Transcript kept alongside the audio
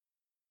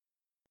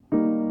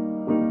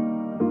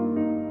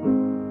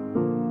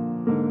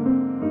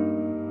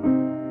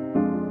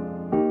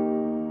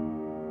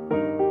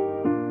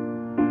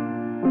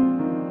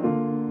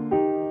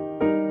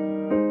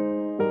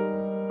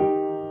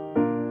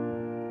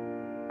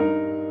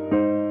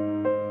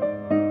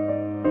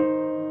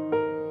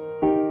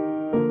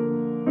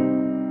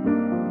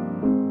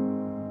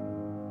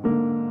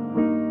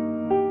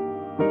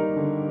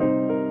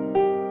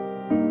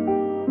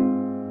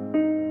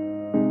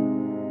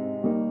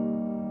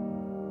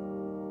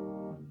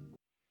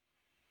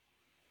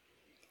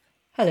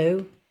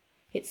Hello,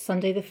 it's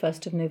Sunday the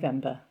 1st of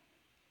November.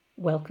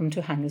 Welcome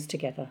to Hangers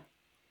Together,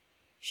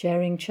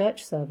 sharing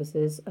church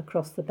services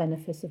across the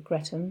benefice of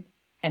Gretton,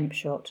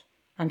 Empshott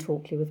and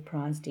Hawkley with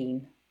Priors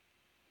Dean.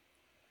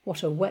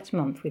 What a wet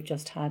month we've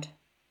just had.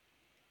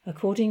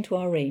 According to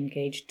our rain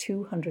gauge,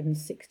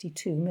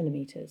 262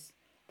 millimetres,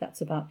 that's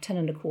about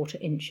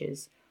 10¼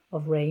 inches,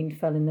 of rain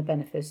fell in the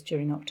benefice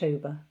during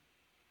October.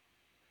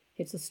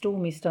 It's a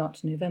stormy start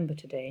to November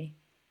today,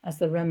 as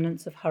the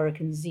remnants of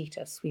Hurricane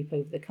Zeta sweep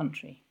over the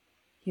country.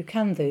 You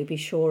can, though, be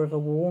sure of a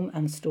warm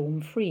and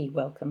storm-free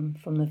welcome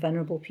from the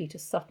Venerable Peter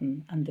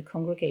Sutton and the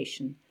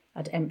congregation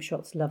at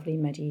Empshott's lovely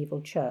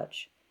medieval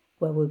church,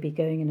 where we'll be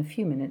going in a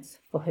few minutes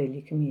for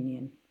Holy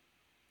Communion.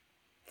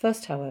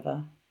 First,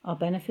 however, our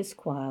benefice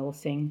choir will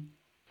sing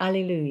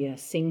Alleluia,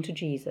 Sing to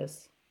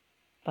Jesus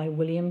by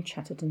William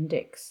Chatterton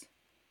Dix,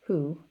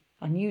 who,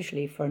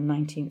 unusually for a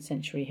 19th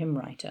century hymn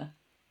writer,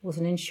 was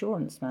an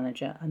insurance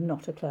manager and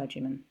not a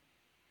clergyman.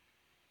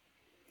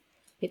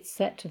 It's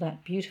set to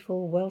that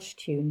beautiful Welsh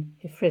tune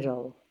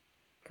Hyfrydol,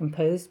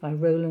 composed by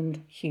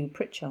Roland Hugh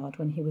Pritchard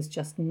when he was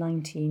just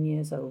 19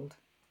 years old.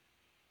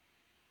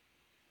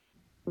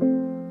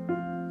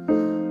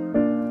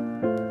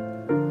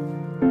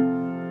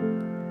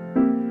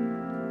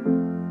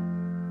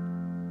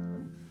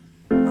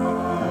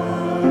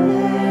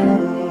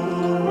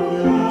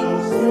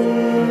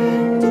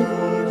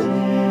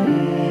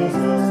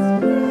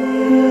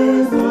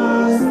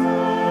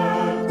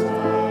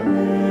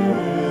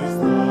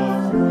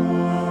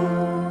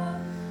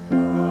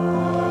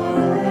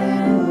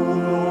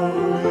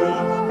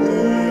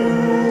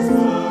 Is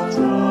the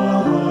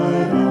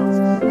joy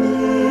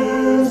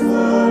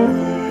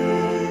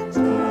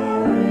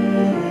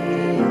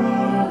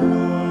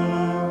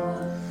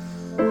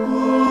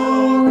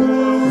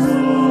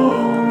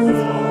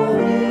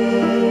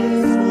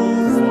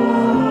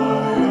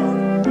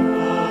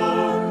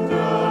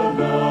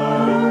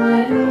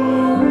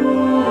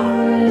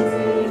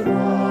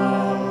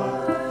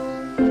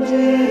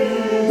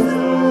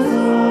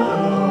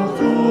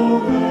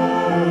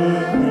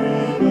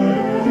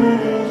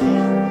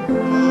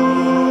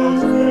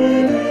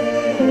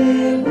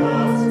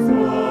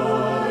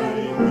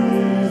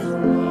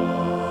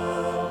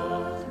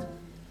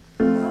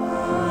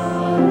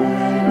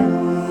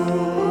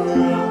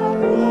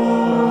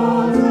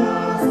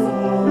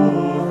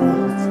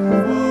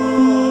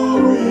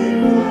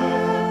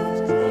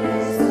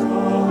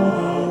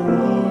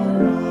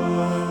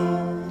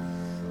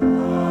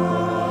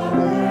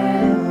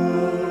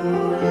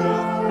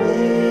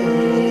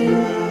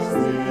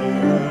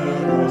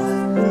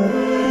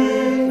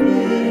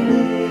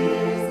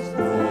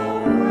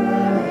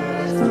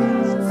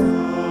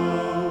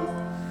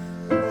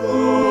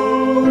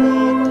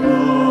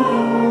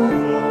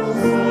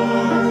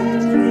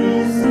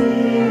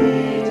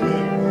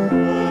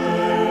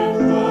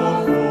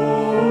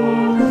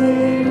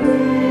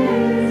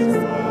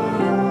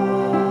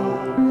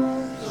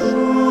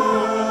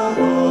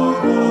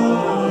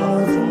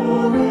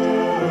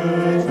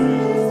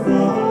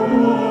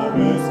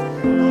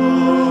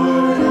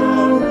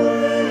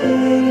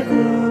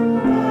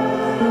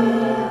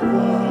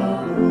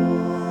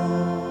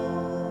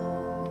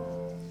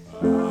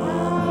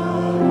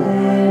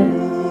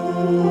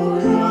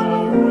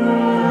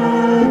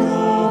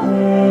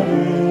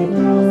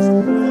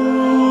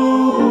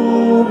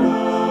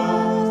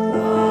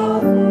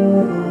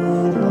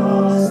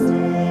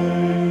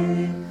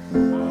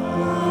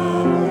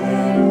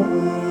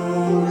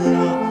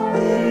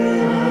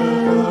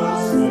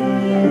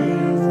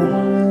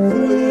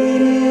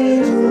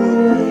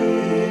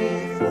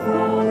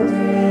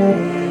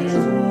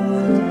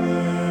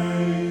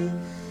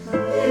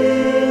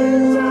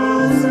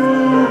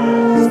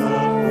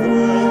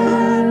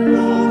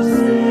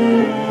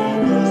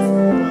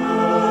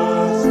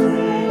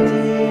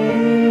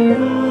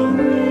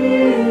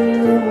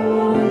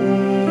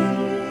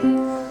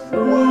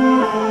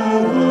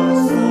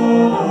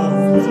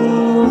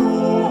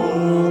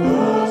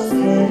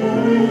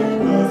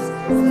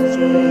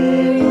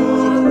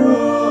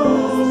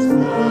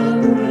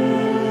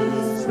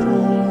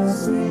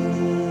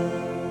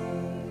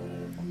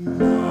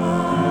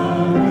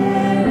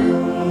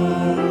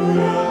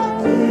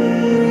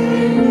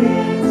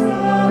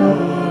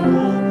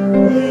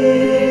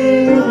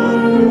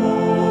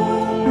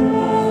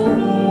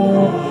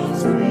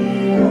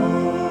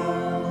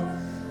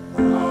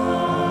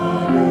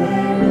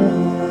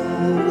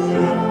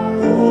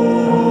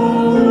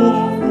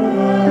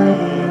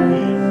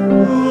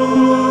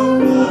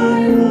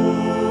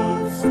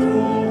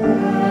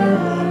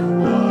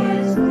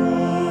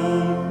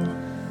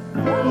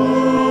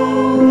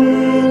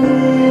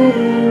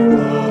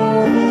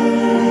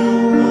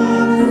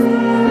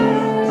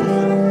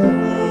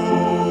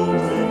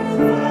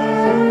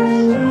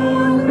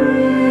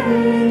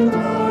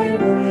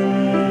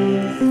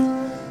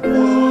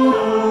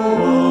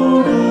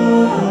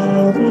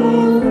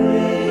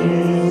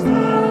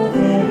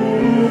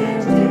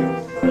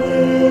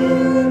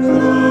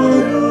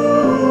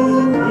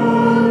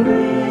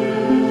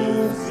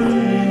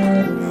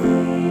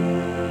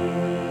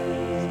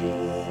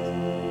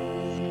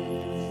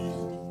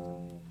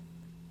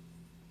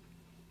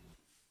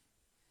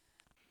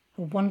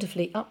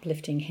wonderfully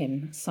uplifting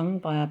hymn sung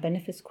by our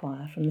benefice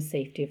choir from the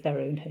safety of their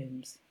own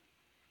homes.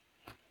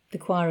 The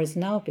choir is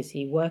now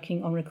busy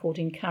working on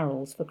recording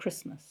carols for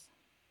Christmas.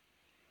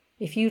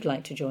 If you'd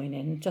like to join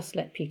in, just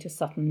let Peter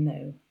Sutton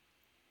know.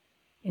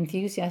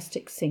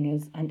 Enthusiastic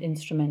singers and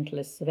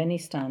instrumentalists of any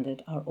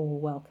standard are all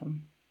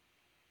welcome.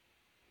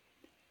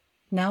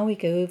 Now we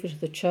go over to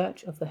the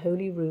Church of the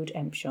Holy Rood,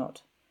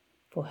 Empshott,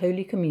 for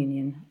Holy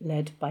Communion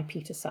led by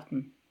Peter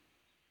Sutton.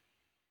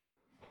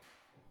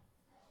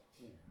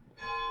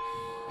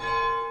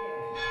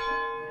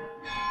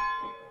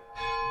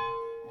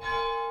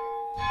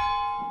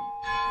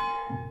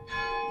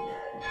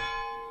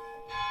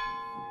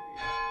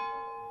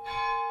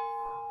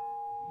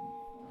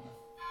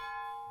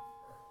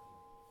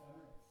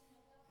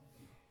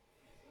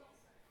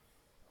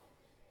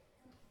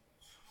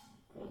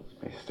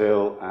 Be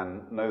still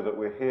and know that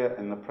we're here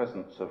in the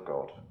presence of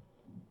God.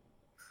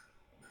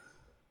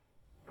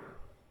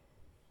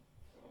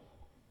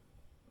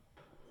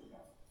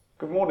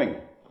 Good morning.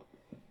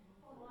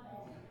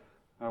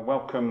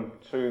 Welcome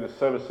to the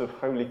service of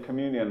Holy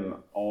Communion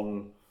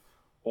on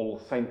All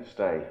Saints'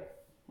 Day.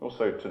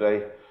 Also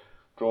today,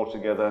 draw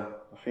together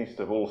the Feast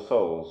of All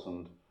Souls,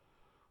 and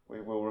we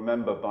will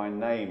remember by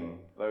name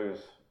those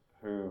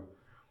who've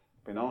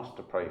been asked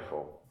to pray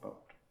for. But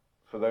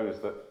for those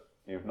that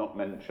you've not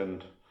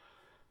mentioned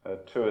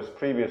to us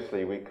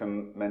previously, we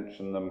can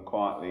mention them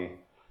quietly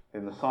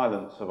in the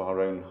silence of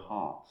our own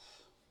hearts.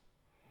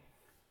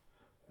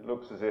 It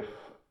looks as if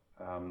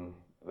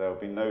there will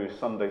be no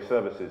Sunday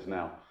services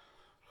now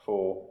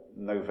for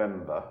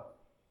November,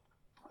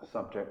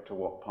 subject to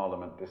what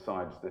Parliament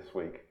decides this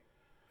week.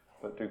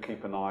 But do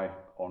keep an eye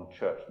on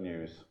church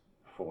news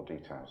for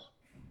details.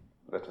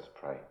 Let us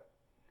pray.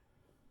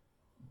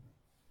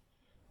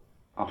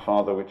 Our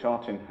Father, which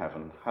art in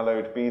heaven,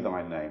 hallowed be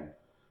thy name.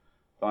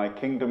 Thy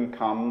kingdom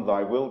come,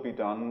 thy will be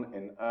done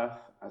in earth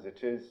as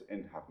it is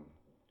in heaven.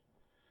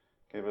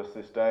 Give us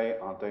this day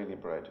our daily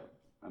bread,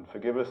 and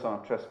forgive us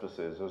our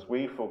trespasses as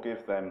we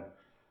forgive them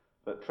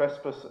that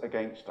trespass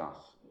against us.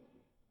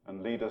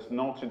 And lead us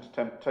not into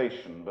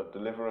temptation, but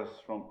deliver us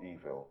from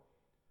evil.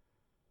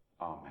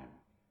 Amen.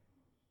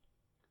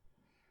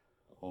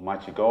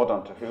 Almighty God,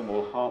 unto whom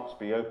all hearts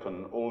be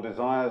open, all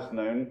desires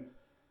known,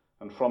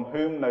 and from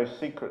whom no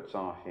secrets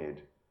are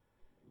hid,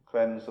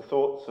 cleanse the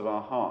thoughts of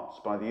our hearts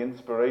by the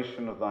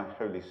inspiration of thy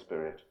Holy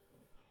Spirit,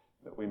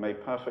 that we may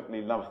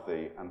perfectly love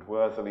thee and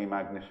worthily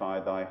magnify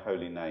thy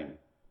holy name.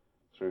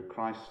 Through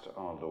Christ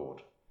our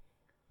Lord.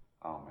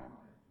 Amen.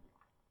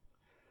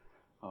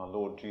 Our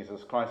Lord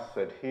Jesus Christ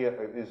said, Hear,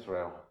 O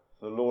Israel,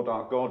 the Lord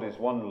our God is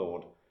one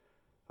Lord,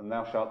 and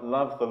thou shalt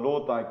love the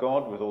Lord thy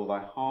God with all thy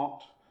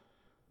heart,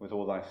 with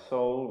all thy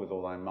soul, with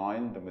all thy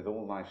mind, and with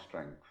all thy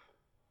strength.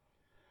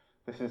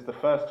 This is the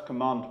first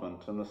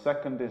commandment, and the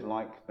second is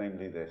like,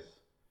 namely this: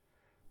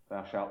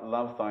 Thou shalt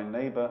love thy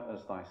neighbour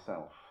as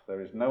thyself.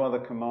 There is no other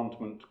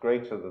commandment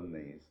greater than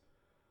these.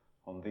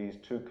 On these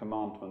two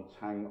commandments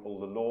hang all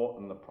the law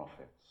and the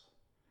prophets.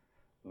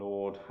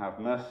 Lord, have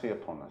mercy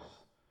upon us,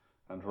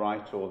 and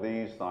write all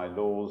these thy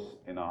laws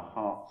in our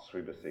hearts,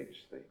 we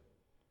beseech thee.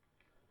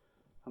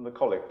 And the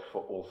Collect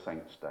for All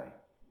Saints' Day.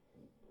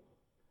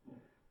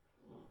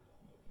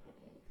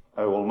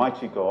 O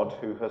Almighty God,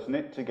 who hast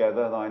knit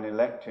together thine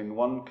elect in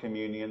one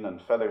communion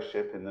and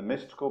fellowship in the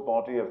mystical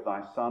body of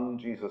thy Son,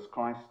 Jesus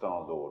Christ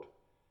our Lord,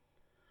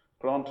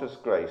 grant us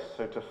grace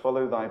so to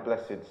follow thy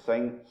blessed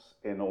saints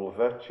in all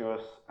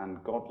virtuous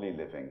and godly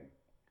living,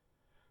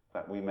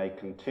 that we may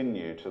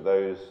continue to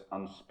those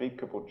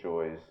unspeakable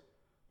joys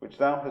which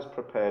thou hast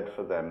prepared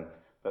for them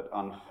that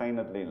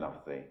unfeignedly love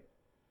thee.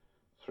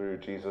 Through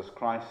Jesus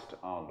Christ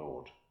our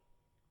Lord.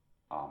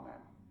 Amen.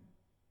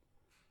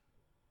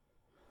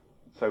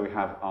 So we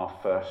have our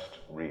first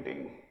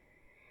reading.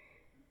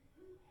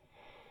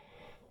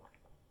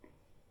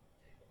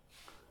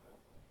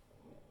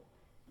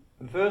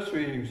 The first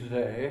reading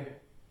today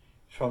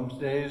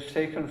is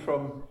taken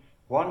from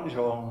 1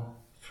 John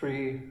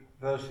 3,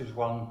 verses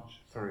 1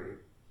 to 3.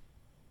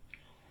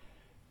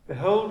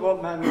 Behold,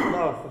 what manner of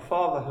love the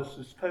Father has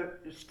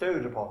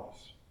bestowed upon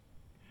us,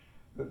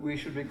 that we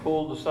should be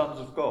called the sons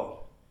of God.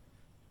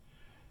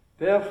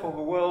 Therefore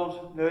the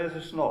world knoweth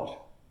us not,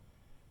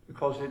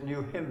 because it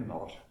knew him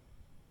not.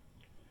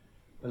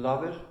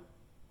 Beloved,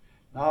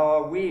 now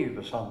are we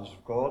the sons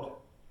of God,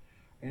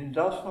 and it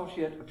does not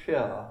yet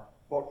appear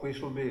what we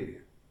shall be.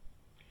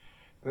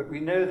 But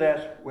we know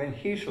that when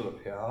he shall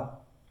appear,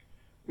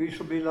 we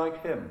shall be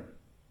like him,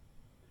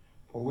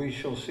 for we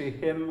shall see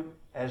him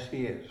as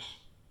he is.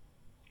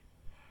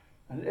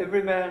 And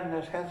every man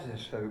that hath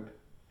this hope,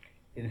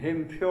 in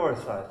him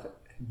purifieth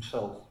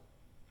himself,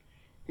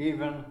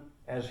 even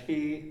as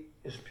he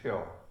is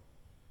pure.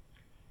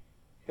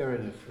 Here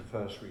is the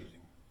first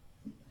reading.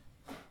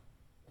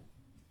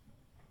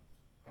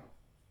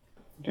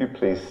 Do you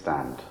please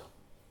stand?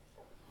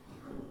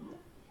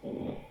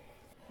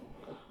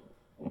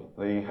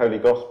 The Holy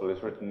Gospel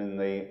is written in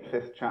the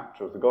 5th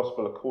chapter of the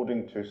Gospel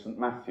according to St.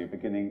 Matthew,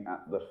 beginning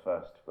at the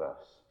first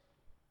verse.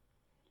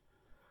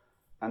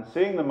 And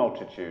seeing the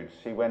multitudes,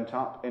 he went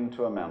up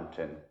into a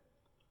mountain,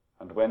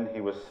 and when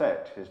he was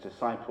set, his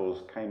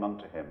disciples came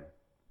unto him.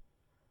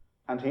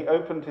 And he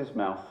opened his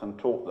mouth and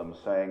taught them,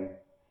 saying,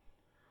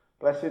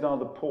 Blessed are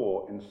the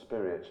poor in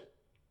spirit,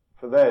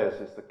 for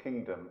theirs is the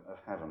kingdom of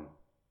heaven.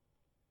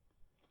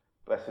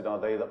 Blessed are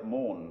they that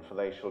mourn, for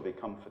they shall be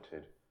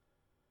comforted.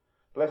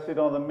 Blessed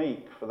are the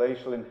meek, for they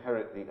shall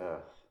inherit the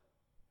earth.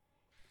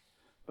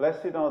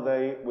 Blessed are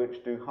they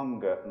which do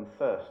hunger and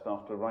thirst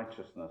after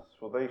righteousness,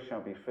 for they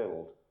shall be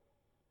filled.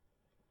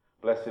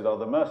 Blessed are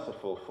the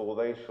merciful, for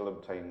they shall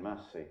obtain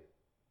mercy.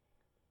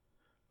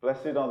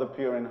 Blessed are the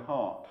pure in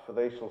heart, for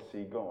they shall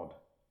see God.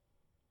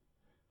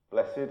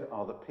 Blessed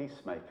are the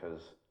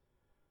peacemakers,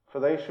 for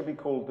they shall be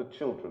called the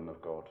children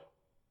of God.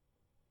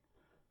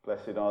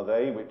 Blessed are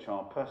they which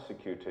are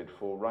persecuted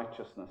for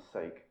righteousness'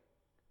 sake,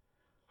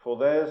 for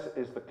theirs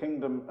is the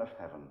kingdom of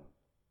heaven.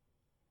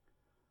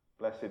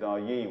 Blessed are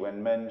ye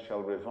when men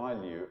shall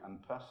revile you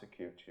and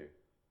persecute you,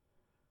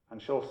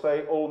 and shall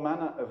say all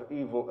manner of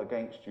evil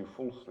against you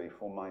falsely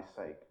for my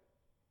sake.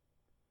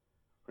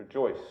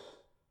 Rejoice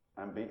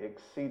and be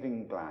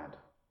exceeding glad,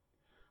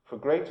 for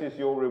great is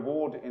your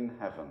reward in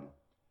heaven,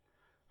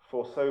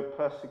 for so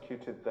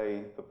persecuted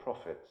they the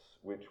prophets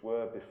which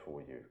were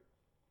before you.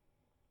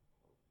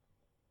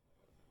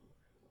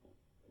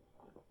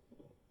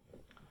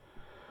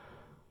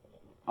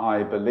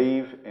 I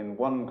believe in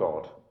one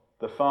God,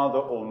 the Father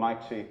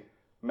Almighty,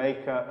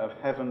 maker of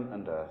heaven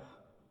and earth,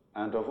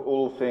 and of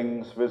all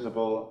things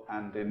visible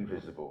and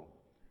invisible,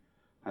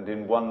 and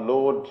in one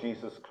Lord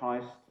Jesus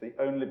Christ, the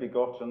only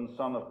begotten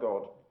Son of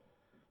God,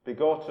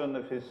 begotten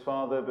of his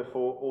Father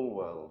before all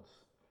worlds,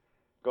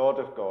 God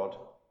of God,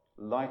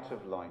 light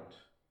of light,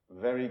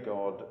 very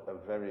God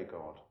of very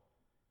God,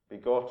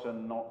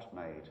 begotten, not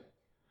made,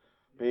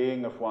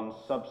 being of one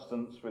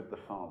substance with the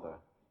Father,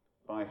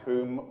 by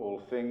whom all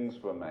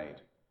things were made,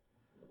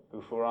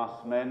 who for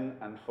us men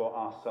and for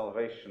our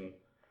salvation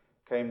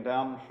came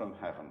down from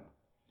heaven,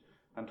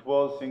 and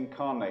was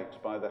incarnate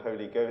by the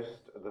Holy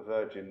Ghost of the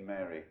Virgin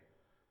Mary,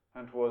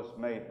 and was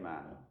made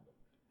man,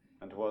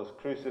 and was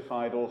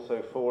crucified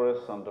also for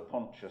us under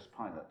Pontius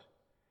Pilate.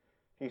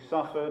 He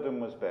suffered and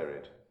was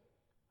buried,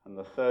 and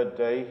the third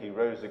day he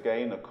rose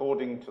again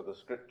according to the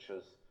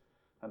Scriptures,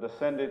 and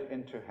ascended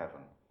into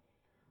heaven,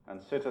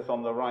 and sitteth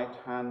on the right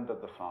hand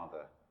of the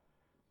Father.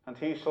 And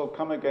he shall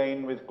come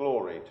again with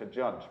glory to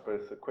judge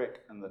both the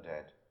quick and the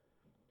dead,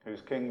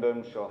 whose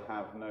kingdom shall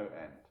have no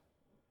end.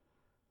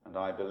 And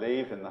I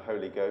believe in the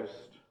Holy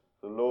Ghost,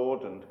 the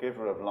Lord and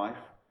giver of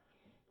life,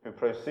 who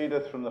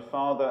proceedeth from the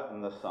Father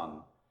and the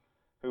Son,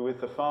 who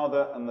with the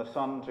Father and the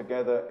Son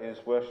together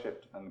is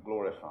worshipped and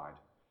glorified,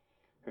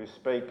 who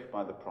spake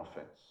by the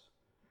prophets.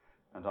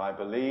 And I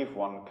believe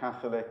one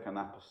Catholic and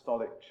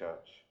Apostolic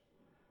Church.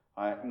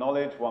 I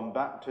acknowledge one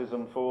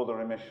baptism for the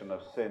remission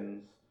of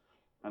sins,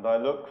 and I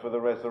look for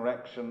the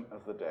resurrection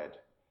of the dead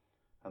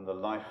and the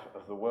life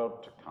of the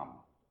world to come.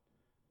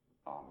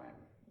 Amen.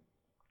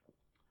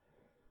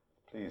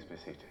 Please be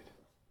seated.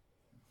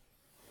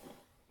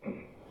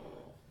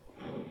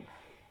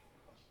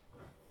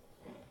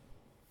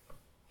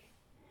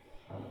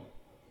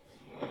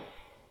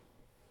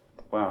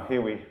 Well,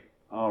 here we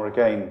are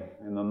again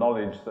in the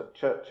knowledge that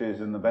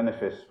churches in the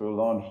benefice will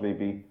largely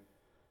be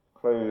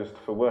closed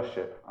for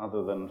worship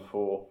other than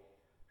for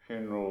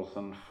funerals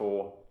and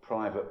for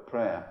private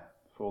prayer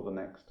for the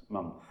next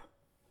month.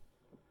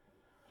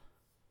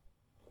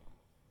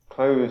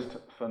 Closed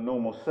for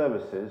normal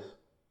services,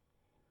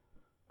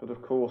 but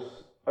of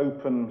course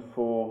open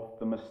for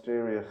the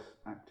mysterious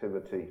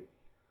activity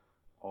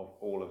of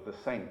all of the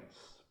saints.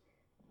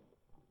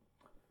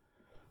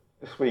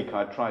 This week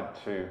I tried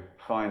to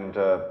find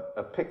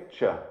a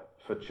picture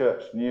for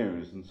church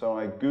news, and so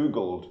I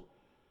Googled,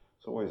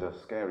 it's always a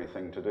scary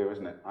thing to do,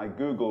 isn't it? I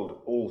Googled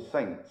All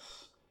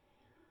Saints.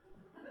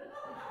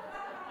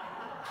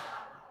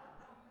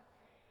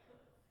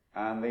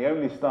 And the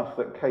only stuff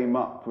that came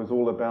up was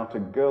all about a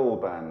girl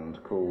band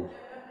called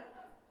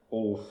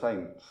All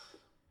Saints.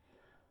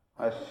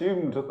 I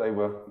assumed that they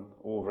were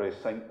all very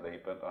saintly,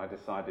 but I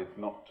decided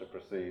not to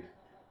proceed.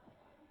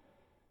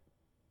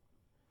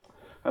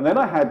 And then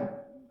I had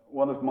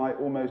one of my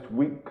almost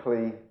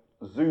weekly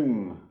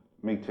Zoom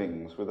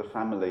meetings with a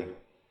family.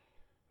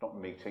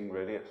 Not meeting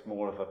really, it's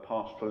more of a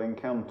pastoral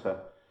encounter.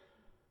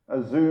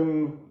 A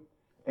Zoom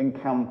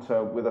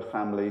encounter with a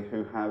family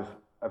who have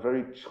a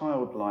very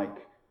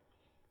childlike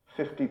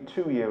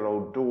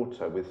 52-year-old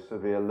daughter with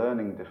severe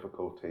learning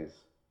difficulties.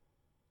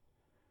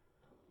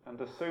 And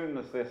as soon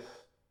as this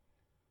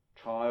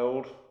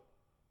child,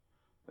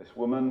 this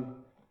woman,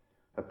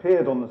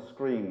 appeared on the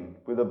screen,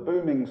 with a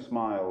booming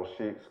smile,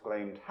 she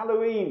exclaimed,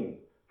 "Halloween!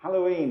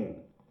 Halloween!"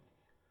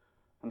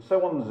 And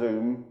so on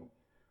Zoom,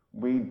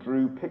 we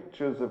drew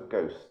pictures of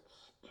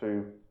ghosts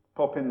to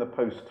pop in the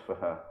post for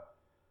her,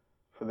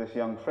 for this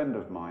young friend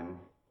of mine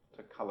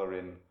to colour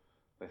in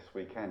this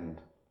weekend.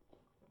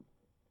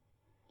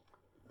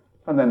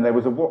 And then there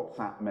was a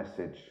WhatsApp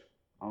message.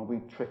 Are we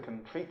trick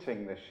and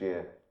treating this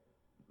year?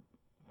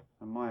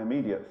 And my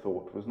immediate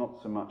thought was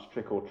not so much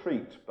trick or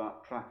treat,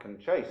 but track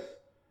and chase.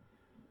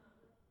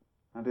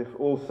 And if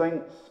All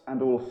Saints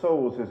and All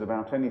Souls is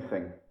about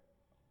anything,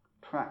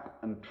 track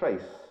and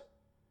trace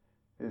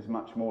is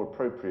much more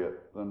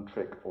appropriate than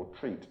trick or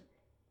treat.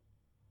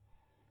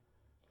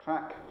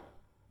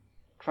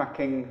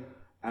 Tracking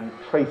and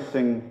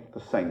tracing the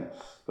saints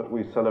that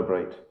we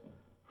celebrate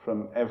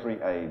from every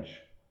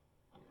age,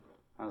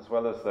 as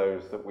well as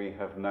those that we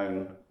have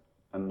known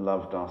and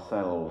loved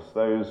ourselves,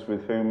 those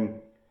with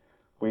whom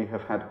we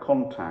have had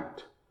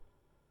contact,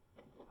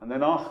 and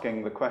then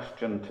asking the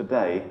question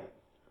today,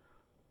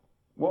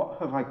 what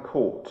have I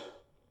caught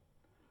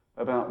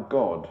about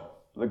God,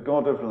 the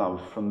God of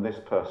love, from this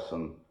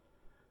person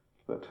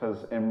that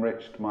has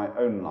enriched my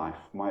own life,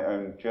 my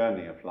own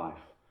journey of life,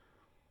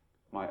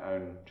 my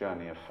own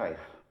journey of faith?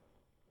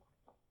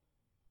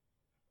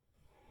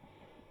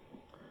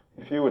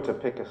 If you were to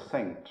pick a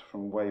saint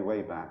from way,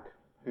 way back,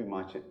 who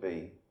might it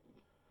be?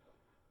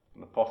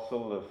 An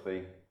apostle of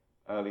the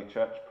early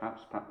church,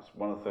 perhaps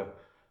one of the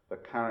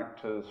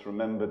characters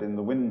remembered in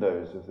the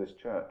windows of this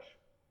church.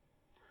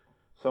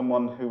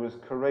 Someone who was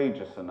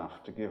courageous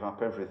enough to give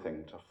up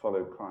everything to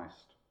follow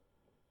Christ.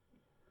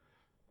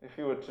 If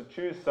you were to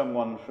choose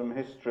someone from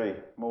history,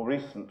 more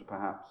recent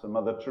perhaps, a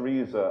Mother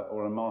Teresa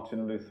or a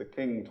Martin Luther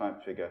King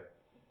type figure,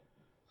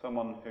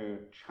 someone who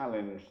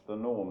challenged the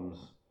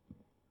norms.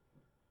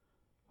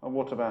 And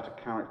what about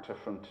a character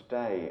from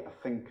today, a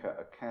thinker,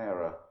 a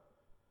carer,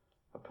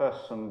 a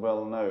person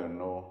well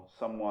known, or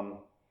someone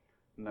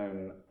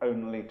known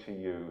only to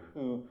you?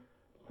 Who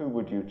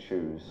would you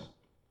choose?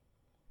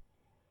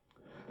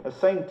 A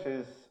saint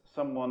is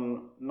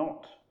someone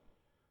not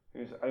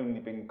who's only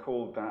been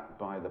called that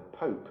by the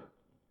Pope,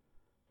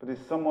 but is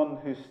someone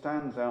who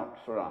stands out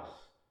for us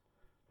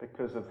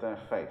because of their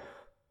faith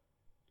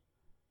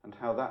and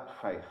how that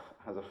faith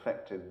has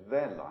affected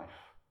their life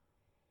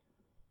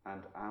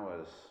and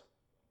ours.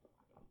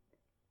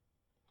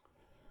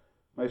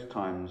 Most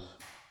times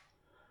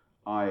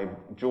I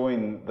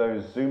join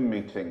those Zoom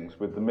meetings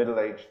with the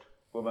middle-aged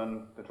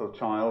woman, little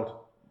child,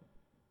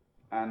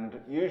 and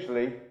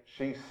usually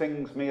she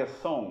sings me a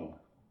song.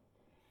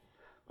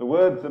 The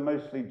words are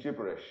mostly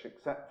gibberish,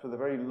 except for the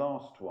very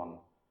last one,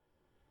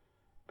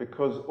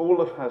 because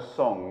all of her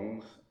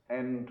songs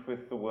end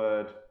with the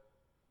word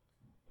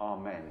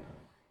Amen.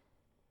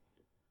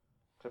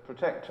 To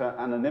protect her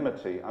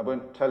anonymity, I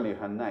won't tell you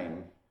her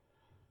name,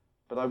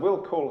 but I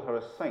will call her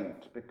a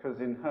saint because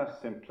in her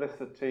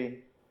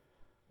simplicity,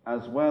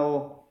 as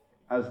well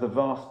as the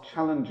vast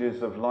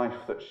challenges of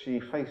life that she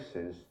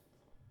faces,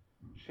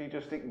 she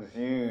just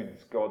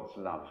exudes God's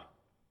love.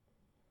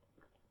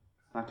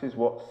 That is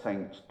what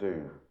saints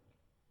do.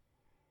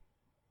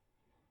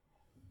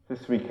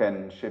 This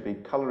weekend she'll be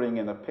colouring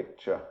in a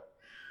picture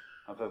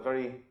of a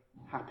very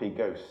happy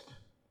ghost,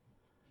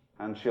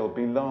 and she'll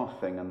be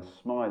laughing and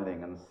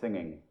smiling and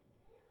singing,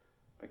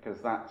 because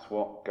that's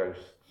what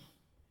ghosts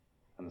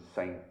and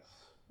saints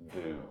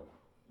do.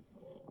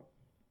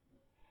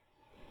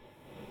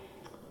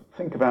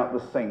 Think about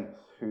the saints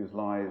whose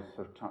lives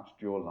have touched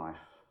your life,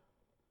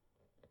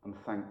 and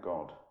thank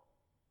God.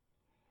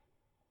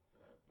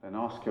 Then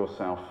ask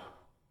yourself,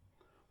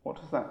 what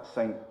has that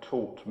saint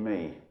taught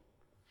me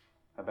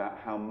about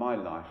how my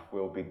life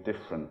will be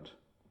different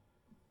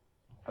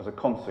as a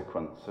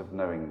consequence of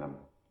knowing them?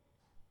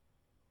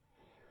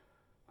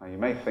 Now you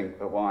may think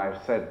that what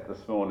I've said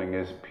this morning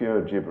is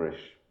pure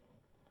gibberish,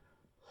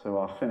 so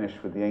I'll finish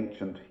with the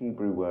ancient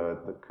Hebrew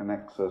word that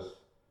connects us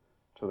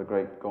to the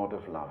great God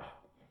of love.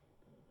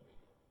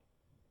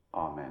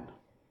 Amen.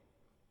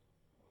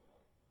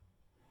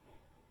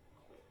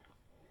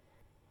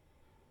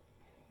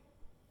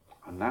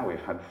 And now we've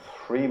had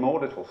 3 more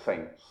little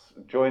saints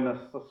join us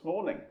this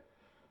morning.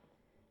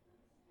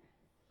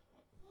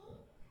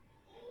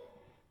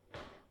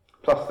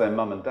 Plus their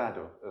mum and dad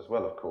as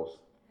well, of course.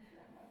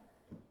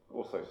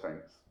 Also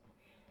saints.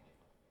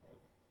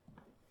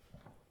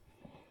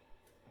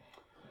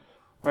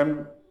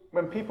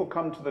 When people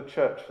come to the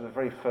church for the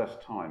very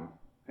first time,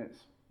 it's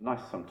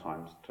nice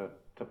sometimes to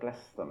bless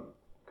them.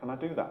 Can I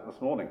do that this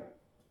morning?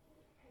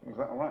 Is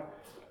that all right?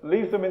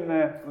 Leave them in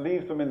their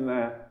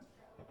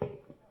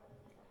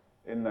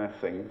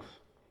things.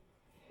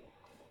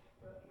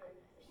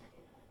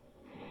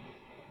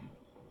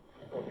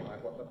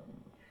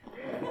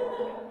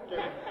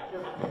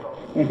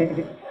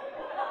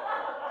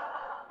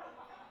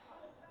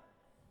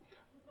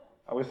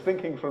 I was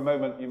thinking for a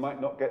moment you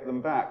might not get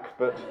them back,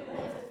 but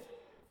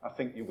I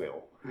think you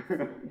will.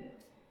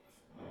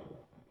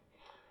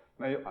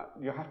 Now,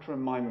 you have to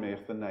remind me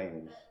of the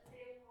names.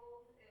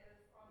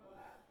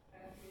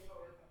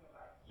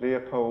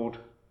 Leopold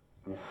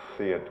and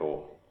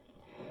Theodore.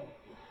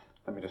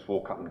 Let me just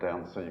walk up and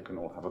down so you can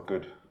all have a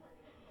good...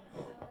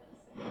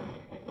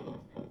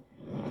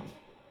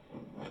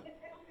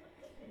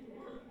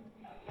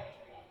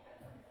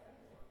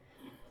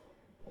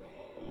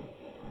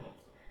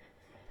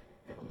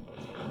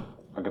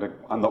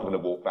 I'm not going to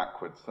walk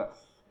backwards.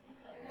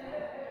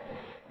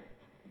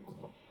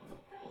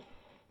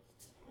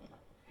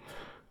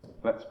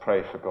 Let's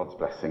pray for God's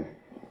blessing.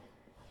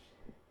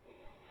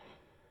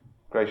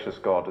 Gracious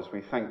God, as we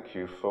thank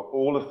you for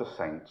all of the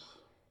saints,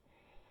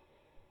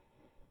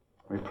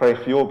 we pray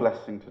for your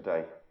blessing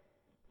today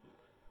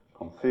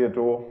on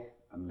Theodore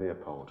and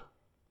Leopold,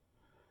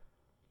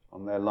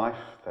 on their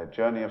life, their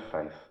journey of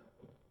faith,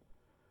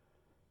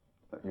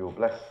 that you will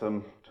bless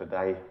them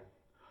today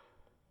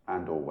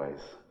and always.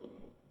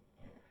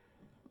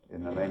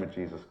 In the name of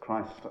Jesus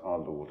Christ, our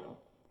Lord.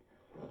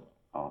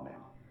 Amen.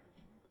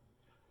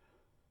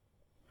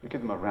 We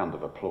give them a round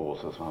of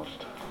applause as well.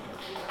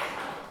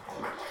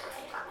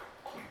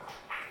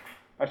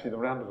 Actually, the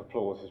round of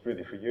applause is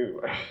really for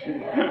you,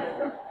 actually.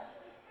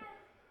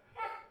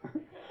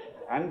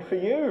 And for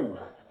you.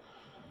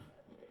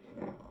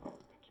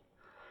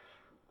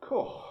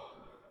 Cool.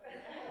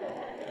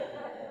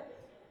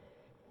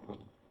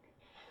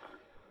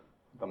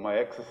 Done my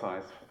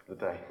exercise for the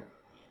day.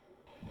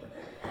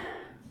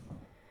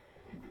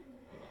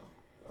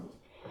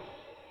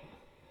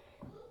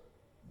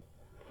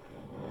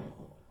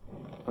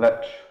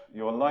 Let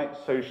your light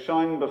so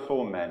shine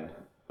before men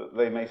that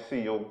they may see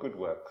your good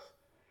works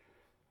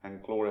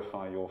and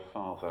glorify your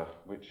Father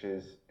which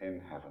is in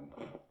heaven.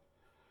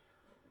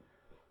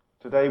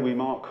 Today we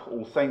mark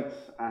All Saints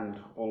and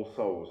All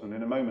Souls, and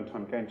in a moment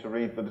I'm going to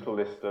read the little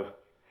list of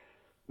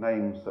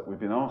names that we've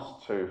been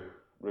asked to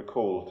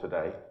recall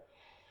today.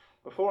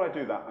 Before I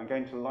do that, I'm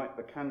going to light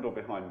the candle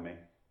behind me,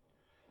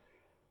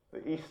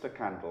 the Easter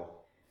candle.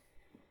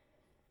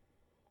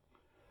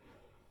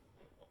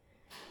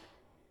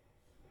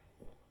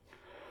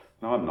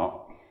 No, I'm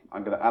not.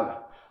 I'm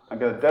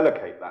going to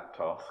delegate that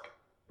task.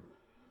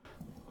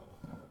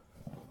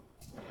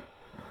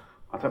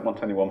 I don't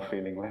want anyone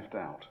feeling left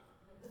out.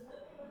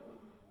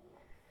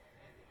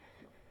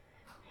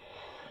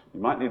 You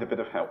might need a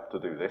bit of help to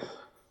do this.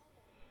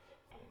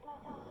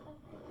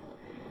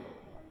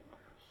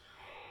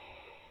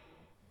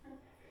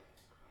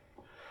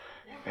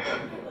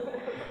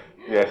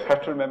 Yes,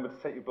 have to remember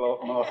to take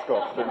your mask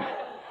off. Then.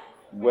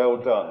 Well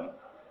done.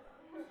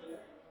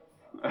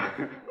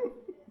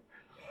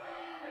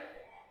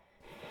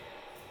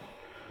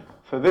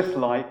 So this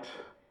light,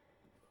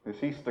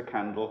 this Easter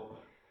candle,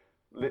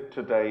 lit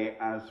today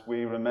as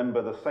we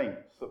remember the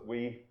saints that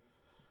we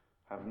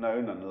have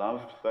known and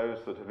loved, those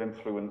that have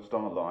influenced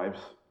our lives.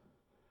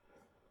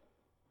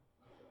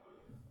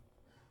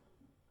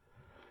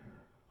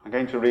 I'm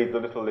going to read the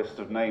little list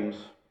of names.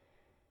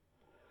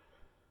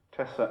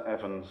 Tessa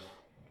Evans,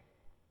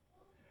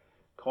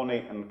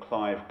 Connie and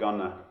Clive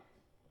Gunner,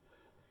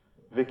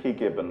 Vicky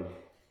Gibbon,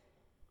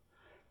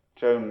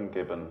 Joan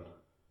Gibbon,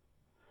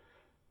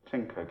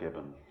 Tinker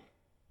Gibbon.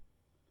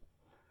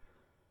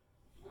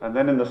 And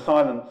then in the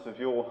silence of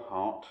your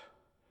heart,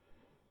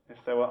 if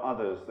there were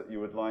others that you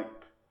would like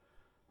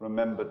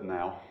remembered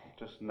now,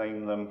 just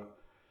name them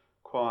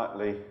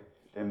quietly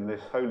in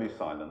this holy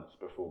silence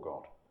before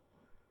God.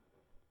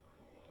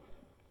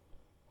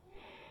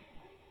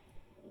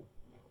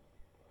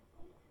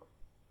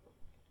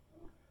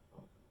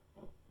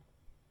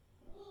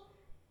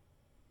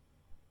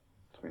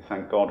 So we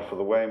thank God for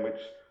the way in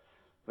which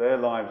their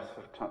lives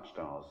have touched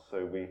ours,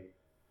 so we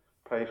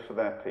pray for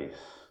their peace,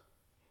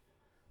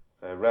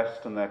 their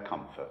rest and their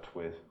comfort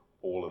with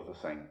all of the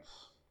saints.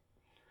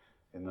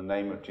 In the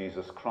name of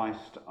Jesus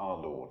Christ our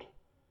Lord.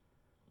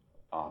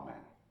 Amen.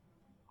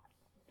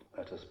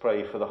 Let us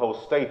pray for the whole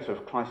state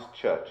of Christ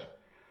Church,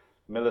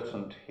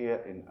 militant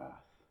here in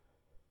earth.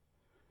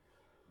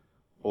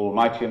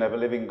 Almighty and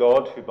ever-living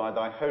God, who by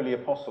thy holy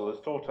apostle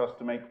has taught us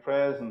to make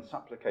prayers and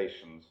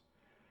supplications,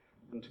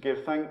 and to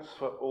give thanks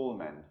for all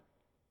men,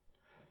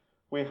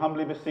 we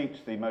humbly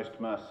beseech thee most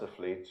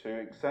mercifully to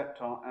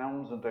accept our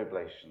alms and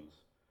oblations,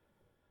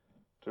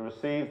 to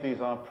receive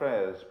these our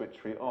prayers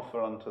which we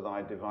offer unto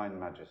thy divine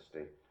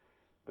majesty,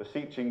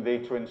 beseeching thee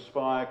to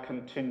inspire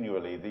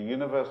continually the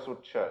universal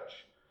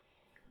church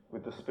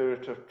with the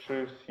spirit of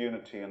truth,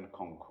 unity and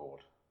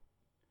concord.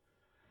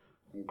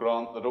 And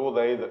grant that all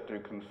they that do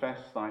confess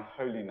thy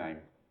holy name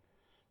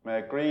may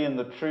agree in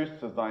the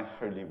truth of thy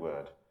holy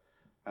word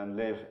and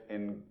live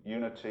in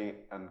unity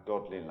and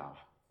godly love.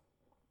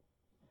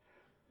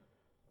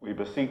 We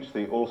beseech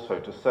thee also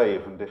to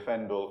save and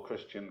defend all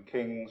Christian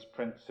kings,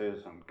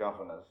 princes and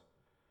governors,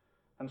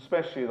 and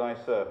specially thy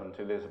servant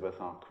Elizabeth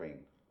our Queen,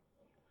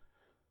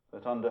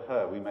 that under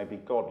her we may be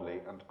godly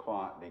and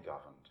quietly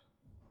governed.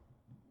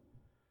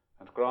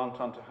 And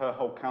grant unto her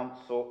whole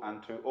council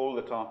and to all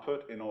that are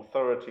put in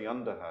authority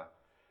under her,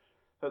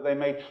 that they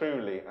may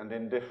truly and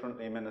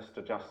indifferently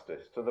minister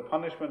justice to the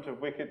punishment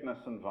of wickedness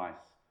and vice,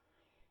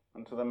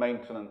 and to the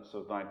maintenance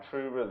of thy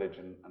true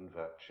religion and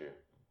virtue.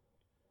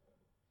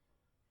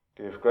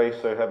 Give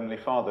grace, O Heavenly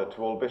Father,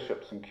 to all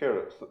bishops and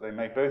curates, that they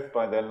may both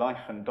by their life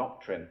and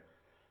doctrine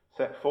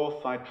set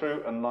forth thy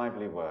true and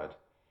lively word,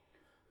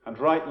 and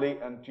rightly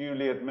and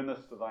duly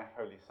administer thy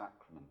holy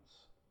sacraments.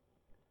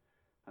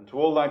 And to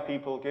all thy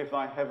people give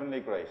thy heavenly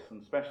grace,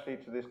 and specially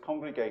to this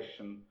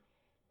congregation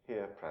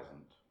here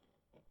present.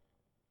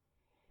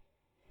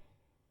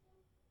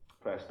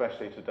 Pray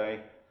especially today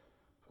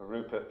for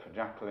Rupert, for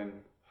Jacqueline,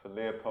 for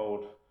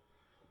Leopold,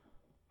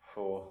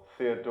 for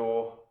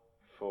Theodore,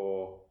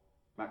 for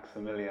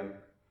Maximilian,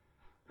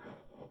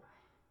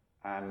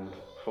 and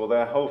for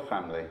their whole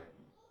family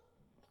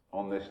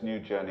on this new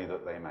journey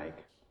that they make.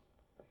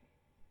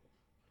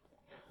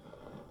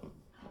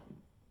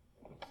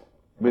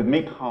 With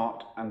meek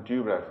heart and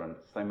due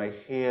reverence, they may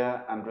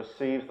hear and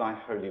receive thy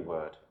holy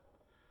word,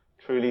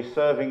 truly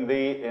serving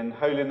thee in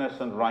holiness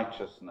and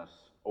righteousness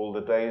all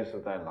the days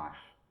of their life.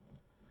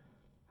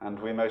 And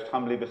we most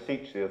humbly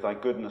beseech thee of thy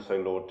goodness, O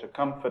Lord, to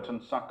comfort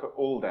and succour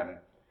all them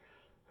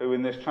who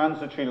in this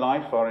transitory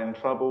life are in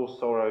trouble,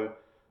 sorrow,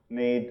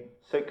 need,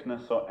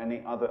 sickness, or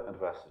any other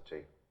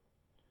adversity.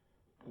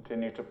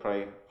 Continue to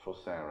pray for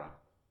Sarah.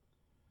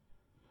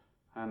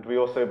 And we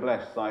also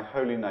bless thy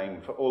holy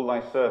name for all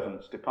thy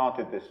servants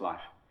departed this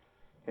life,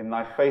 in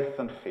thy faith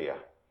and fear,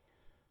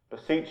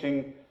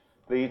 beseeching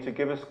thee to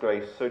give us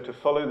grace so to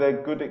follow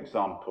their good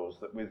examples,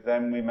 that with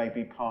them we may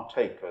be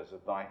partakers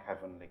of thy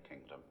heavenly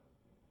kingdom.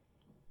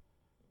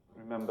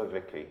 Remember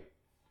Vicky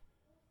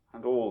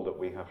and all that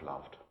we have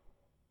loved.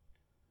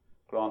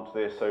 Grant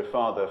this, O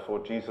Father,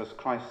 for Jesus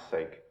Christ's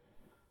sake,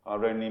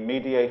 our only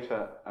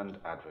mediator and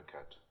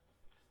advocate.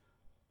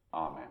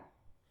 Amen.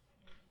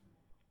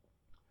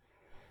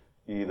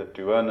 Ye that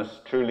do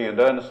truly and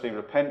earnestly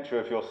repent you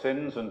of your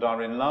sins and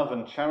are in love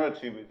and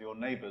charity with your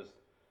neighbours,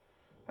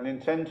 and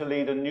intend to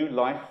lead a new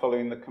life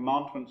following the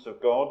commandments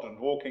of God and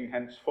walking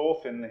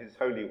henceforth in his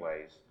holy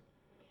ways,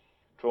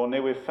 draw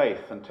near with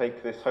faith and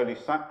take this holy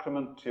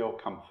sacrament to your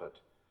comfort,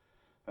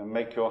 and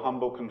make your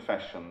humble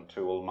confession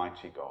to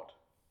Almighty God.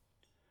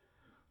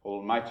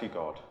 Almighty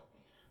God,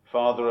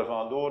 Father of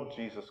our Lord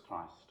Jesus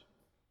Christ,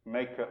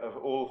 maker of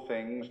all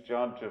things,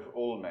 judge of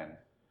all men,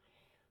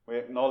 we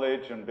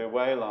acknowledge and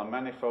bewail our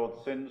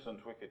manifold sins and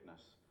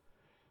wickedness,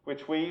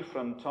 which we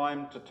from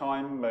time to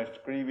time most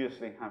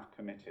grievously have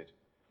committed,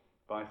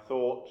 by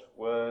thought,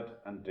 word,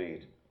 and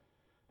deed,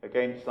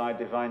 against thy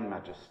divine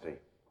majesty,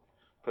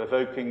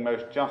 provoking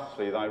most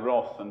justly thy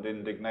wrath and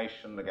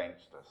indignation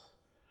against us.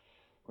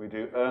 We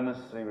do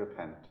earnestly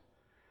repent,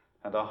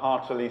 and are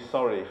heartily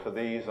sorry for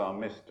these our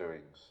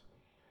misdoings.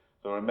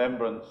 The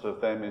remembrance of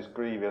them is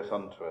grievous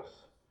unto us.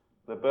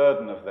 The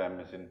burden of them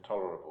is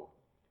intolerable.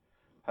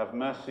 Have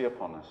mercy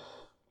upon us.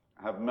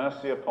 Have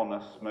mercy upon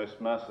us, most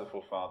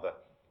merciful Father.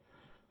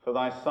 For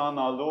thy Son,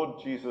 our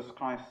Lord Jesus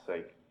Christ's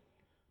sake,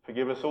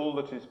 forgive us all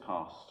that is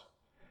past,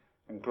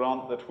 and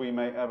grant that we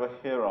may ever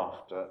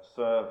hereafter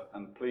serve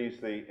and please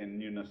thee in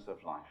newness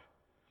of life,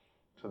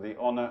 to the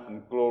honour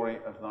and glory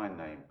of thy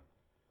name,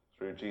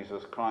 through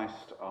Jesus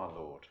Christ our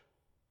Lord.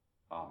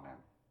 Amen.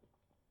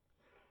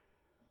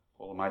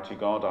 Almighty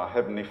God, our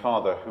heavenly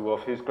Father, who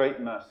of his great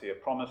mercy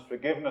have promised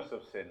forgiveness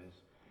of sins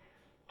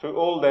to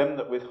all them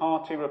that with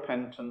hearty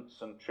repentance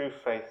and true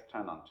faith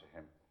turn unto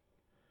him,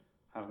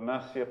 have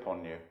mercy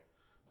upon you,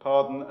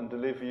 pardon and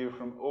deliver you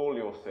from all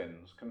your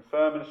sins,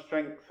 confirm and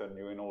strengthen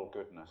you in all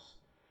goodness,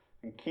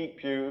 and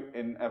keep you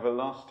in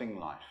everlasting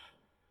life,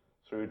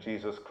 through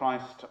Jesus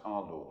Christ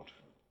our Lord.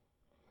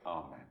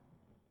 Amen.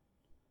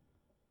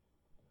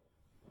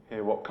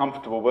 Hear what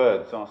comfortable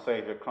words our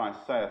Saviour Christ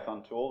saith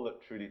unto all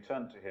that truly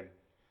turn to him.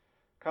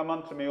 Come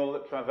unto me, all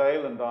that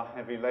travail and are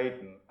heavy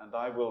laden, and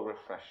I will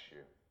refresh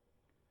you.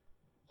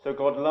 So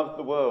God loved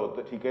the world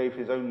that he gave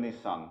his only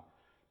Son,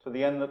 to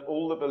the end that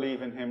all that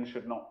believe in him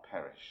should not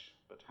perish,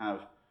 but have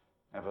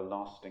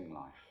everlasting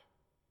life.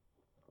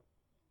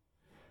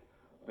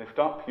 Lift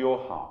up your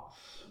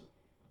hearts.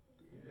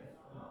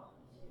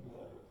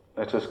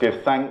 Let us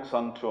give thanks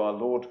unto our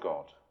Lord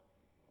God.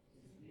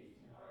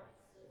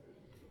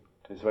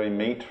 It is very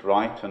meet,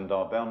 right, and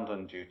our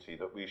bounden duty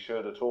that we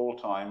should at all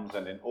times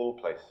and in all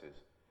places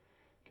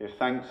give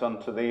thanks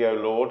unto thee, O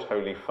Lord,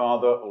 Holy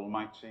Father,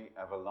 Almighty,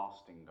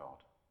 everlasting God.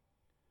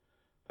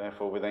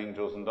 Therefore, with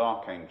angels and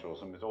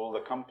archangels, and with all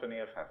the company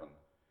of heaven,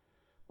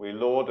 we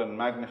laud and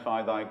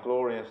magnify thy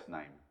glorious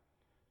name,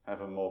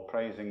 evermore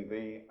praising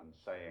thee and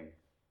saying,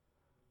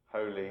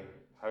 Holy,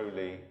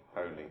 holy,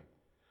 holy,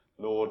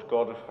 Lord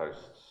God of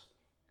hosts,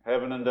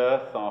 heaven and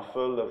earth are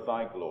full of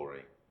thy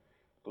glory.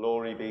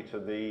 Glory be to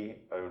thee,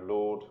 O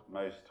Lord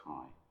Most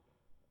High.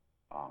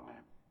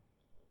 Amen.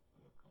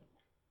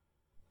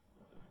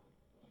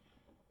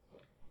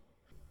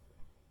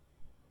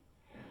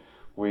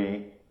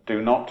 We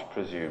do not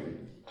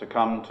presume to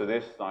come to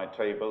this thy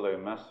table, O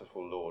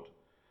merciful Lord,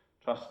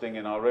 trusting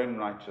in our own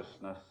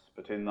righteousness,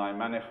 but in thy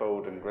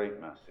manifold and great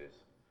mercies.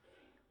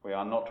 We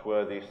are not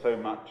worthy so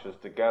much as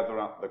to gather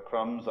up the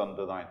crumbs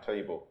under thy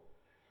table,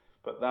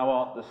 but thou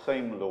art the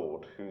same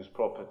Lord, whose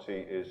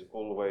property is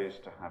always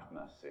to have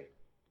mercy.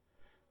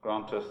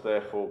 Grant us,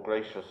 therefore,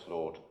 gracious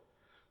Lord,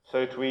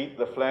 so to eat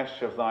the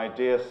flesh of thy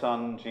dear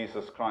Son,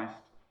 Jesus Christ,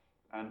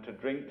 and to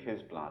drink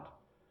his blood,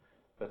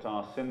 that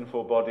our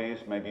sinful bodies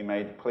may be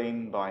made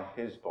clean by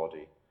his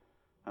body,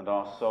 and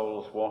our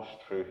souls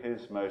washed through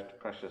his most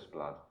precious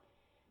blood,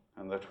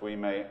 and that we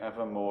may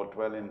evermore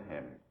dwell in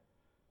him,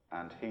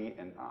 and he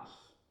in us.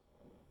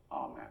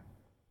 Amen.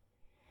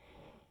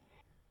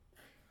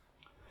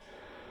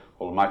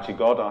 Almighty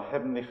God, our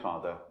heavenly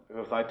Father, who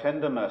of thy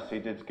tender mercy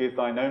didst give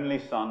thine only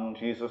Son,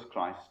 Jesus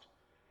Christ,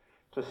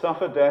 to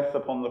suffer death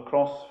upon the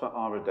cross for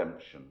our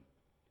redemption,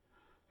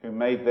 who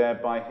made there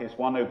by his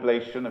one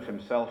oblation of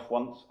himself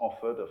once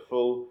offered a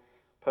full,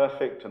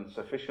 perfect and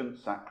sufficient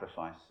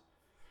sacrifice,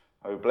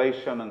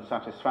 oblation and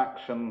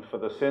satisfaction for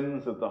the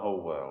sins of the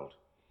whole world,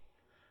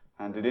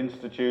 and did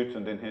institute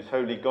and in his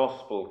holy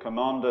gospel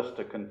command us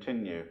to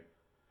continue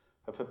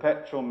a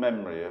perpetual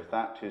memory of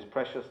that his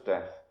precious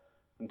death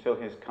until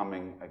his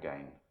coming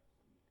again.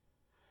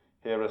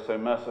 Hear us, O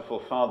merciful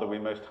Father, we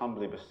most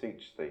humbly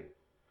beseech thee,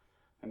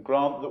 and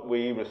grant that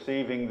we,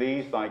 receiving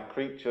these thy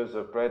creatures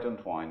of bread and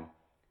wine,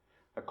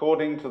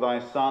 according to thy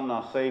Son,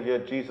 our Saviour,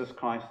 Jesus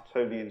Christ's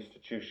holy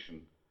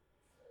institution,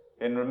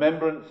 in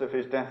remembrance of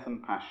his death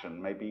and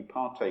passion, may be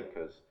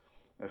partakers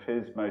of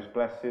his most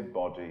blessed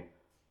body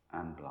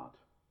and blood.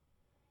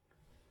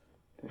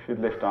 If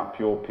you'd lift up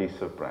your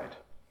piece of bread.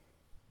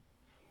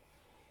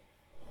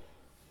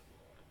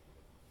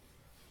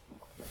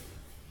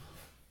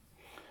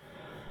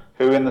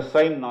 Who in the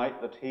same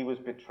night that he was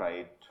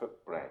betrayed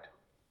took bread,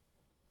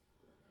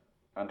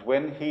 and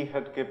when he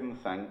had given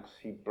thanks,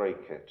 he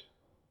brake it,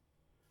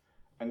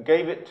 and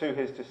gave it to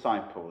his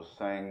disciples,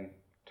 saying,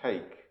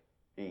 Take,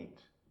 eat.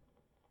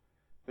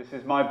 This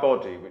is my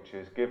body, which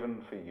is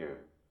given for you.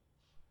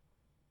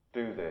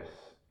 Do this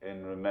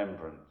in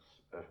remembrance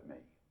of me.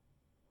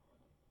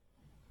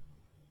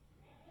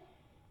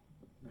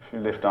 If you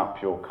lift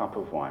up your cup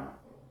of wine.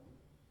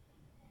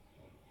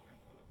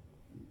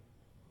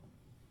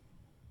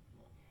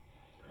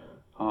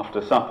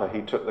 After supper,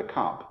 he took the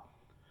cup,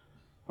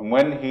 and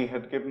when he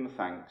had given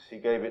thanks, he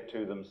gave it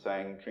to them,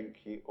 saying, Drink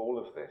ye all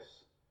of this.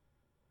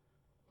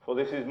 For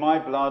this is my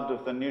blood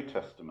of the New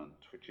Testament,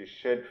 which is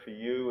shed for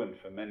you and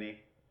for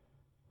many,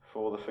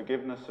 for the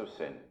forgiveness of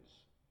sins.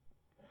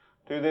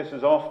 Do this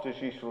as oft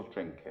as ye shall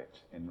drink it,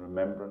 in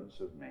remembrance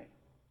of me.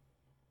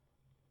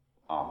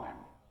 Amen.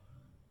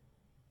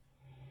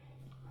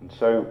 And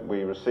so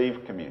we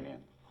receive communion,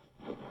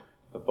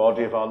 the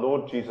body of our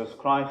Lord Jesus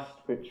Christ,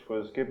 which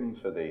was given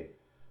for thee.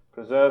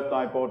 Preserve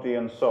thy body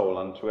and soul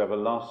unto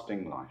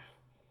everlasting life.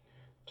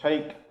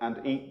 Take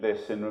and eat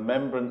this in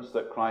remembrance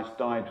that Christ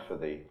died for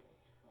thee,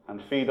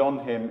 and feed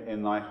on him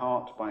in thy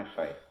heart by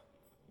faith,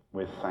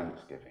 with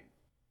thanksgiving.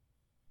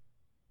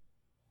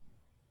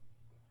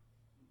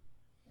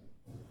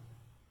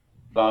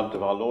 Blood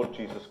of our Lord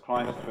Jesus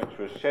Christ, which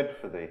was shed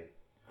for thee,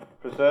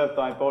 preserve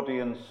thy body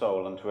and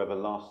soul unto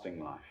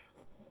everlasting life.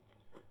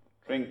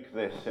 Drink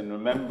this in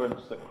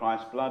remembrance that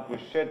Christ's blood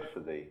was shed for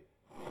thee,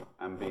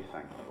 and be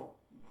thankful.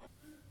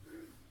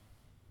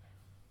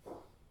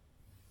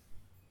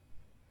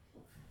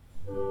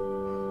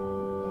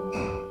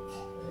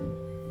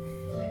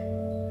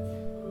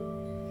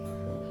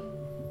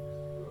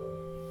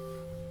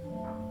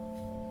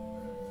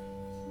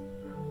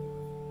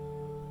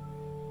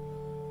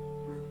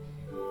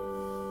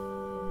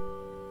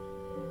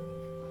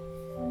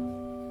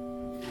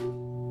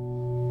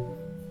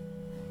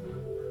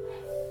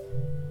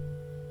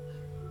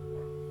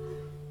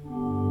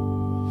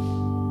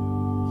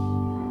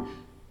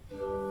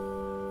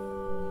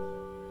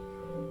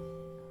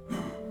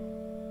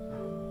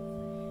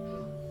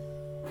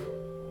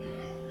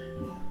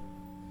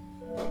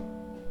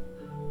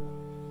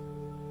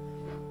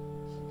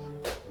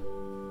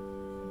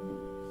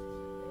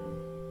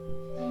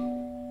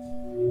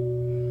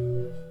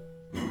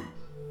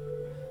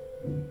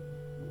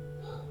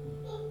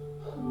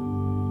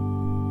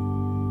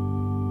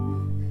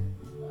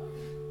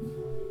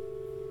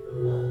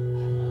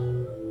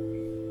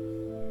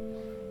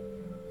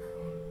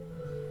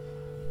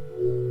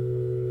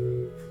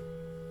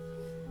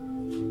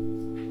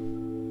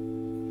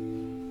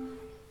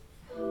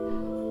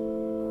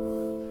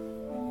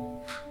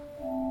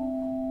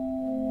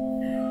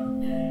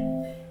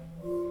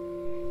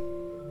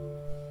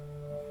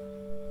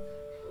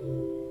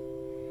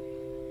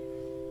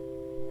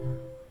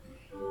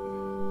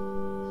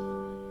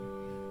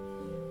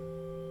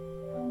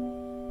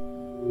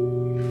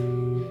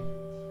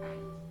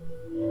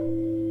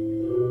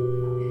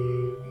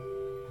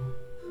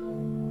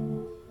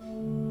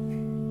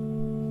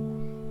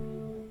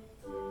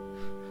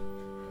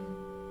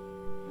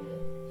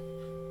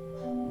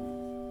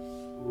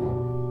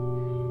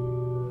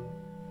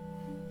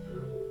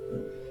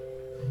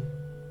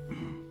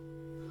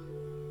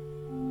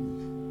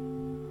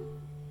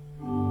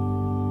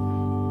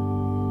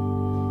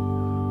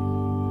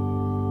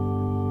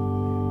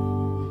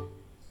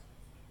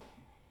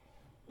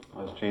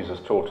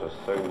 Jesus taught us,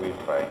 so we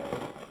pray.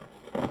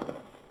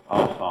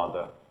 Our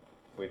Father,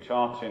 which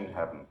art in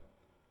heaven,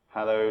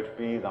 hallowed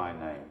be thy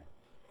name.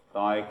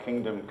 Thy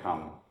kingdom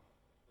come,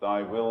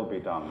 thy will be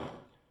done,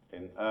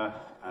 in earth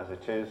as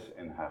it is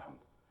in heaven.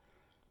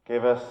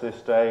 Give us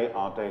this day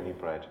our daily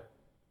bread,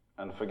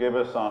 and forgive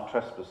us our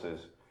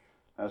trespasses,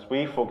 as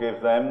we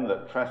forgive them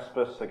that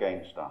trespass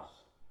against us.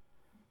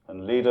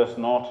 And lead us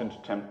not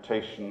into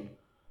temptation,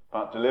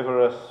 but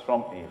deliver us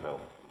from evil.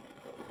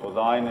 For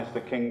thine is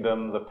the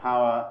kingdom, the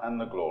power, and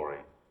the glory,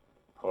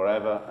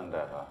 forever and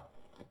ever.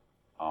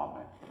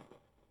 Amen.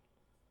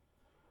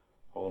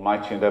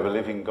 Almighty and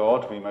ever-living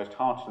God, we most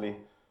heartily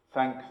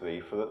thank thee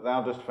for that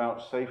thou dost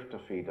vouchsafe to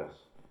feed us,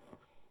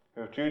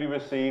 who have duly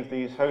received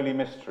these holy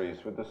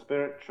mysteries with the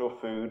spiritual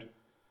food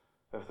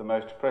of the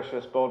most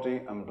precious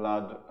body and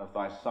blood of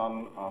thy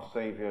Son, our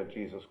Saviour,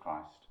 Jesus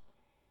Christ,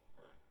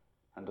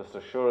 and dost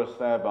assure us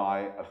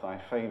thereby of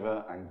thy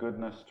favour and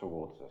goodness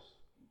towards us,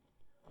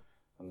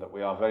 and that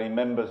we are very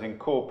members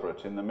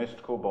incorporate in the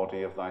mystical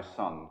body of thy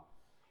Son,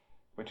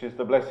 which is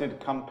the blessed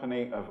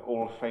company of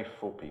all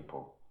faithful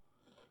people,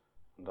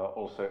 and are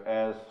also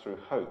heirs through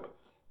hope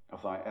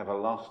of thy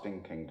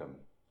everlasting kingdom.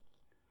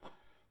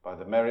 By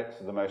the merits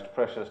of the most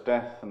precious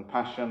death and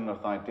passion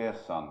of thy dear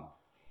Son,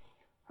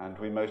 and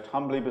we most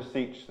humbly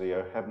beseech thee,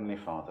 O Heavenly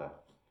Father,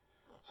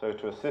 so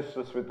to assist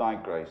us with thy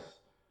grace,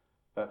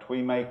 that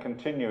we may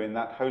continue in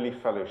that holy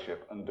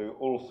fellowship and do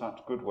all such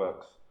good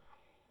works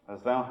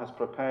as thou hast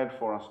prepared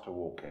for us to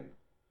walk in.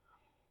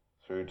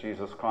 Through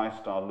Jesus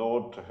Christ our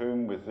Lord, to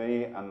whom with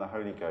thee and the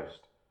Holy Ghost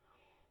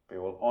be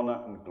all honour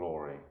and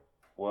glory,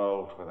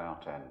 world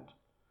without end.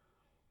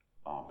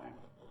 Amen.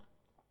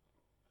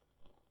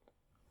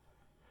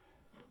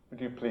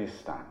 Would you please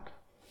stand?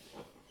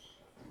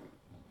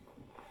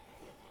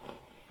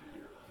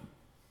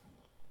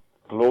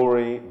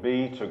 Glory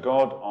be to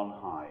God on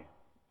high,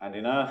 and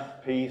in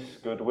earth peace,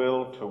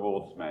 goodwill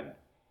towards men.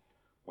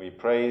 We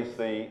praise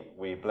thee,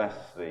 we bless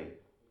thee,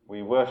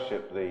 we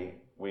worship thee,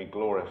 we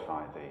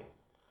glorify thee.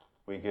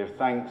 We give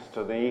thanks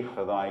to thee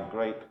for thy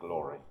great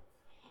glory.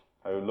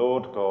 O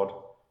Lord God,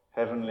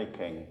 heavenly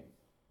King,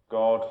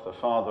 God the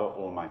Father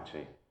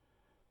Almighty,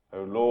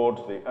 O Lord,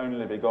 the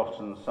only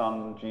begotten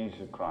Son,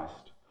 Jesus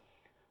Christ,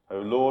 O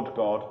Lord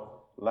God,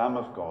 Lamb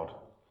of God,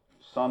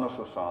 Son of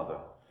the Father,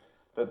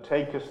 that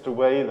takest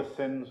away the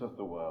sins of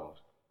the world,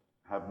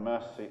 have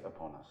mercy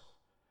upon us.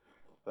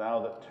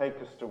 Thou that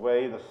takest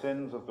away the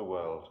sins of the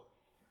world,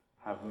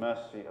 have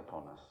mercy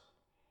upon us.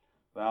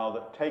 Thou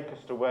that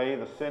takest away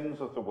the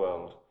sins of the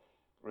world,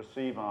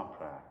 receive our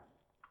prayer.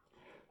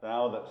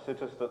 Thou that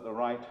sittest at the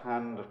right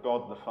hand of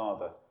God the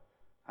Father,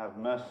 have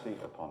mercy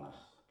upon us.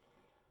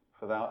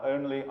 For thou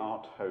only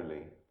art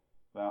holy,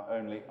 thou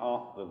only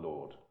art the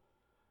Lord.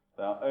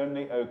 Thou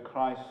only, O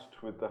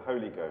Christ, with the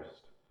Holy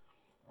Ghost,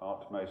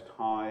 art most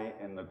high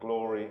in the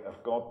glory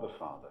of God the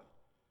Father.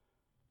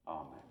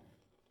 Amen.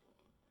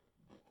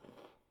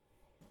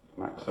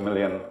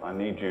 Maximilian, I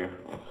need you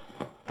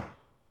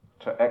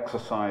to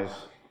exercise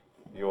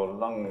your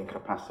lung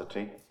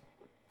capacity.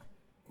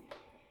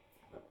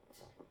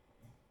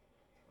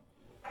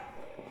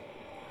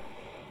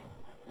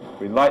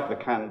 We light the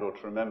candle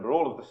to remember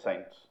all of the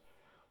saints.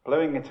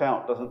 Blowing it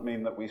out doesn't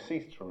mean that we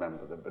cease to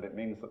remember them, but it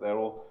means that they're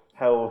all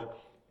held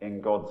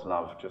in God's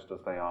love, just as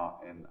they are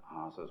in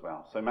ours as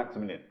well. So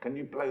Maximilian, can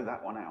you blow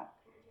that one out?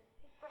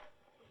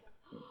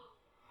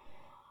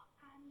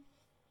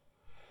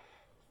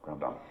 Well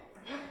done.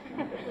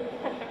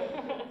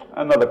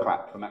 Another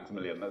clap for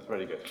Maximilian, that's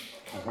very good.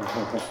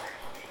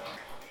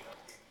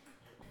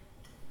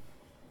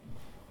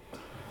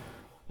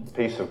 The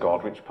peace of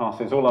God, which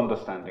passes all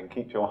understanding,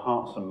 keep your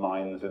hearts and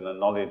minds in the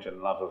knowledge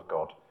and love of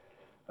God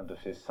and of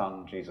his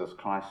Son, Jesus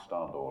Christ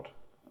our Lord,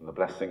 and the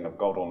blessing of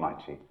God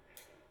Almighty,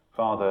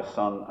 Father,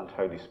 Son, and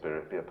Holy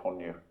Spirit be upon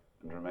you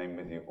and remain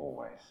with you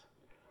always.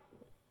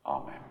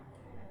 Amen.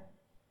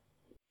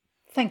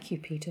 Thank you,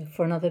 Peter,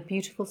 for another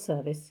beautiful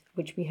service,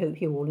 which we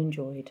hope you all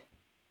enjoyed.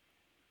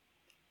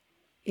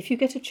 If you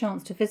get a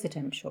chance to visit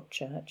Empshott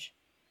Church,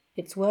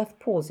 it's worth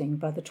pausing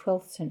by the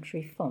 12th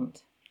century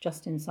font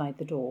just inside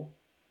the door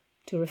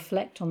to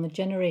reflect on the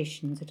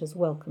generations it has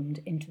welcomed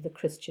into the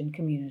Christian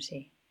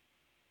community.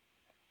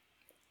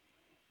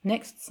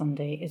 Next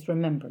Sunday is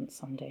Remembrance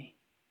Sunday.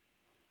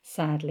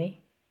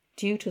 Sadly,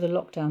 due to the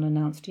lockdown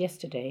announced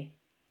yesterday,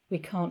 we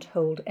can't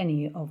hold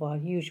any of our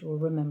usual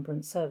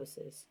remembrance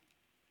services.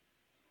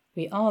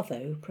 We are,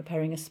 though,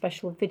 preparing a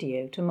special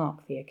video to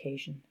mark the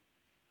occasion.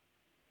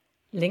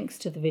 Links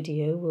to the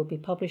video will be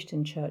published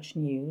in Church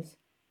News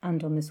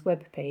and on this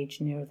web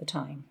page nearer the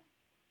time.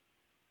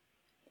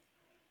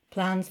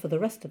 Plans for the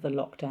rest of the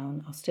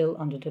lockdown are still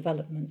under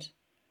development,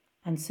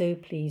 and so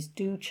please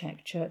do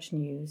check Church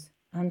News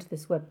and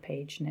this web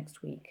page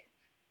next week.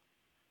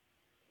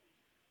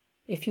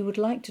 If you would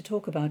like to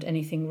talk about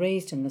anything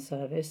raised in the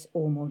service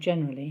or more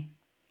generally,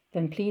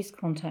 then please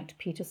contact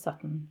Peter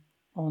Sutton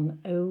on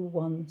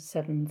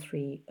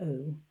 01730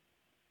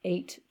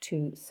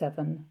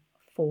 827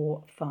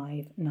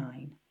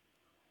 459,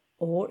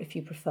 or if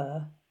you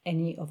prefer,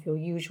 any of your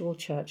usual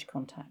church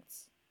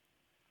contacts.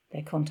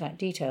 Their contact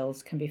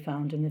details can be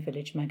found in the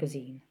Village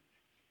magazine.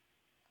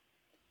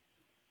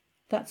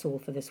 That's all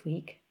for this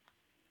week.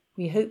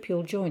 We hope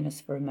you'll join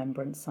us for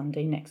Remembrance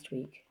Sunday next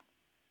week.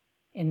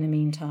 In the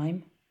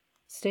meantime,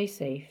 stay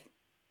safe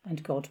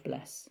and God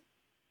bless.